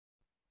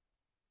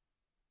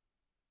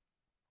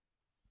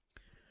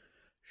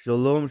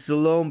Shalom,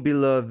 shalom,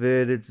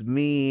 beloved. It's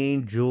me,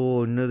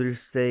 Angel, another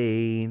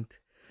saint.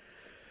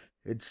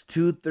 It's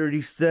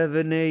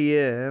 2:37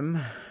 a.m.,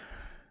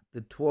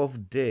 the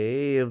 12th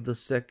day of the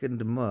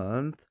second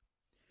month.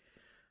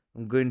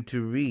 I'm going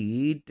to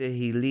read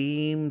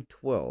Tehillyim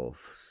 12,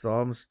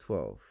 Psalms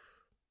 12.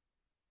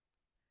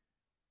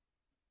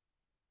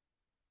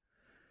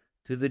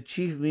 To the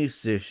chief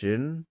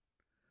musician,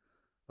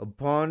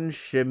 upon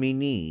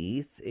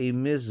Sheminith, a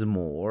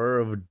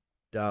mizmor of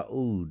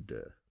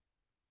Daoud.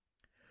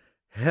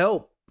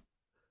 Help,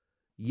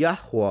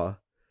 Yahweh,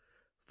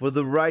 for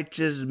the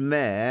righteous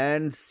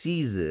man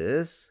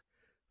ceases,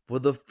 for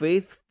the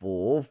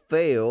faithful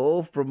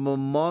fail from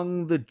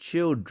among the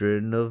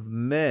children of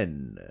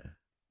men.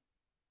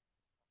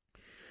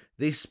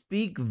 They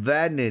speak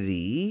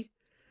vanity,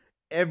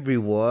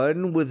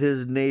 everyone with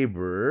his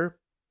neighbor,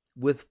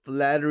 with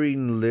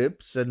flattering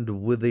lips,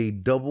 and with a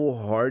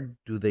double heart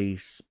do they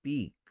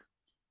speak.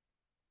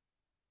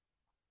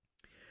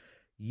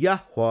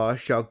 Yahweh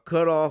shall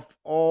cut off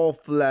all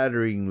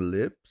flattering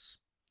lips,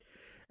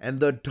 and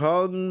the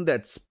tongue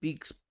that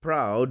speaks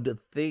proud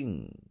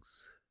things.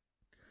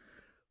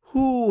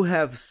 Who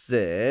have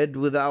said,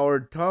 with our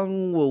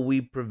tongue will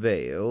we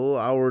prevail,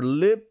 our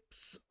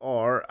lips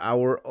are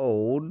our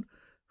own,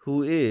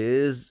 who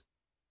is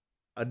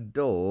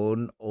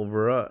Adon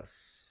over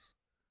us?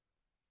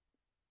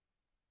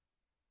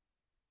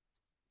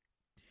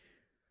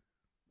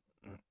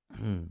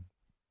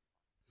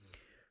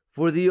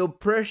 For the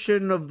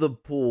oppression of the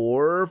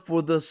poor,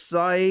 for the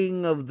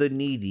sighing of the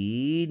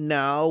needy,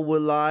 now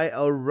will I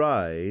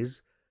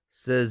arise,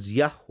 says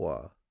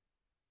Yahweh.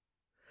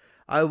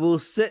 I will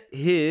set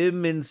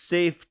him in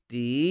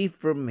safety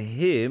from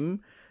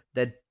him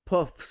that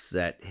puffs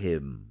at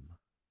him.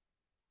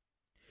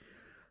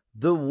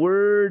 The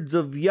words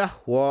of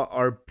Yahweh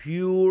are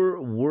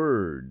pure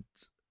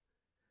words,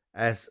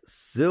 as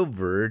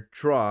silver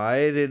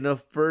tried in a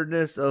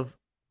furnace of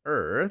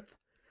earth,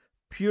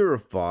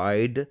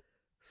 purified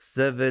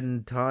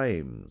 7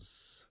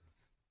 times.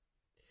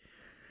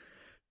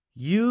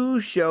 You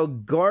shall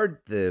guard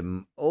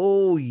them,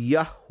 O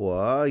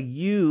Yahweh,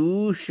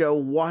 you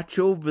shall watch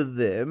over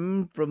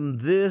them from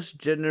this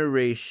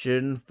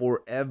generation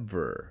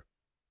forever.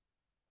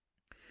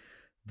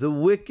 The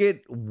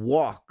wicked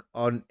walk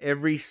on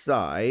every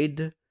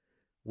side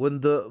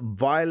when the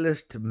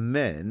vilest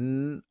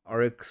men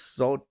are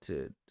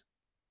exalted.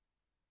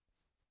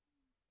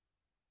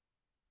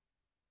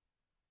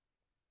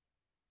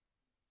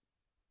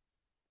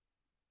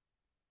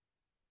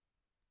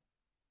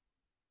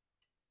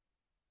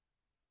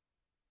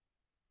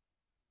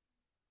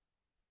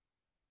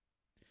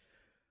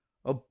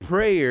 A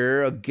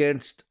prayer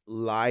against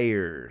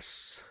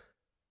liars.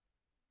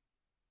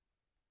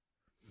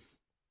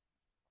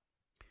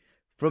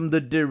 From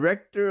the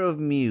director of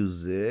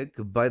music,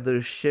 by the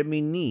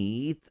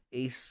Sheminith,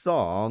 a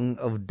song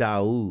of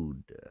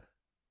Daoud.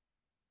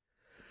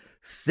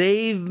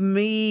 Save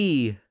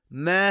me,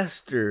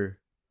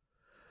 Master,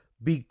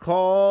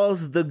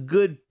 because the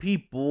good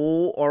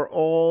people are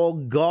all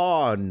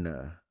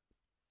gone.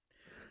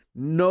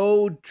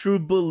 No true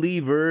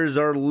believers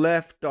are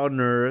left on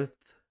earth.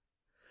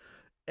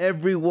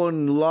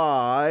 Everyone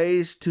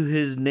lies to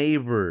his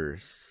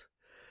neighbors.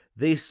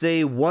 They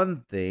say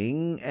one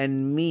thing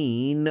and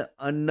mean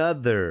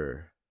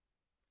another.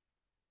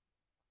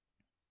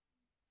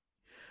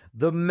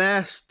 The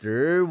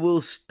Master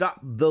will stop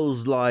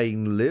those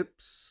lying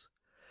lips.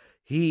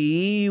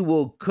 He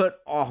will cut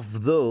off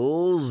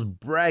those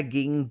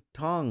bragging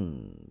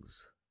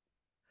tongues.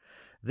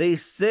 They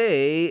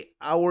say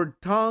our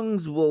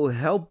tongues will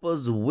help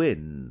us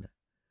win.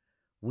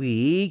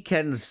 We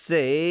can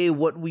say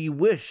what we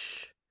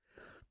wish.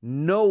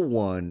 No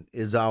one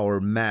is our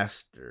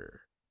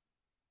master.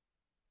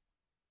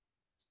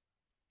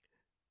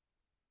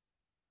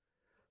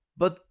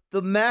 But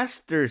the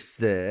Master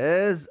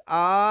says,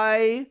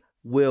 I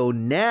will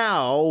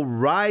now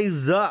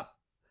rise up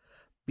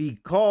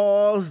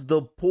because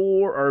the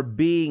poor are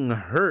being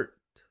hurt,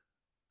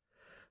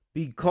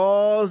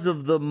 because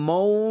of the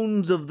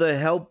moans of the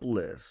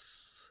helpless.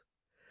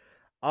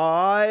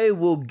 I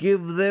will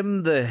give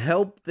them the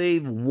help they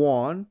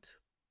want.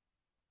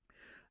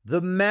 The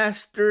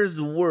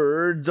Master's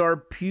words are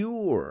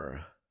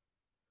pure.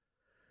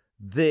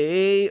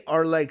 They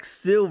are like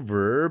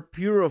silver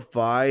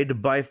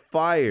purified by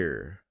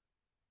fire,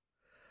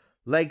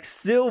 like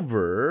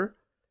silver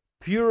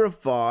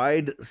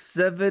purified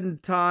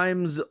 7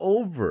 times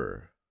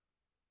over.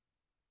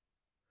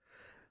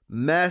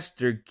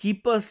 Master,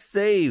 keep us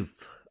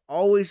safe.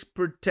 Always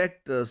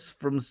protect us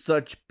from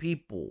such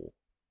people.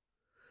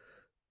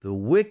 The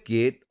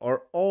wicked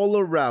are all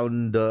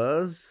around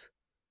us.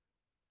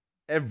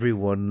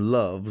 Everyone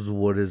loves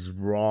what is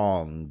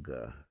wrong.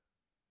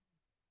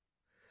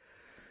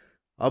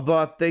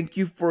 Abba, thank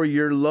you for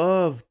your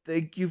love.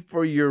 Thank you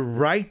for your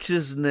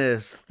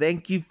righteousness.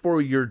 Thank you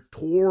for your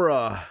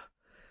Torah.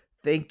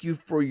 Thank you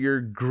for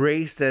your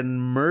grace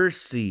and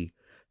mercy.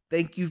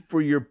 Thank you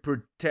for your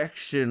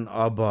protection,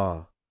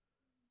 Abba,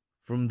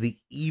 from the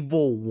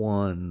evil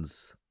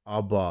ones.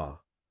 Abba.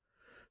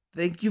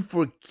 Thank you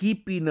for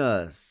keeping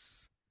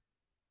us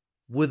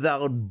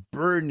without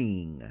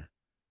burning,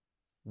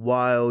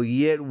 while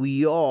yet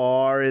we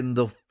are in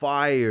the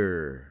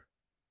fire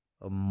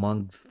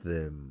amongst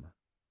them.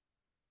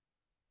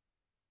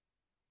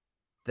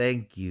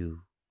 Thank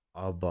you,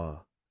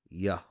 Abba,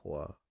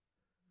 Yahweh,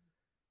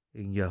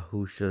 in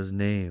Yahusha's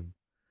name.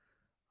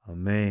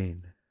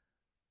 Amen.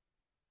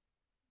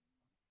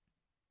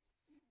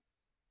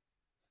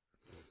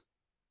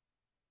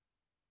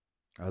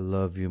 I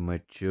love you, my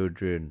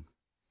children.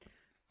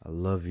 I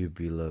love you,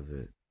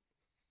 beloved.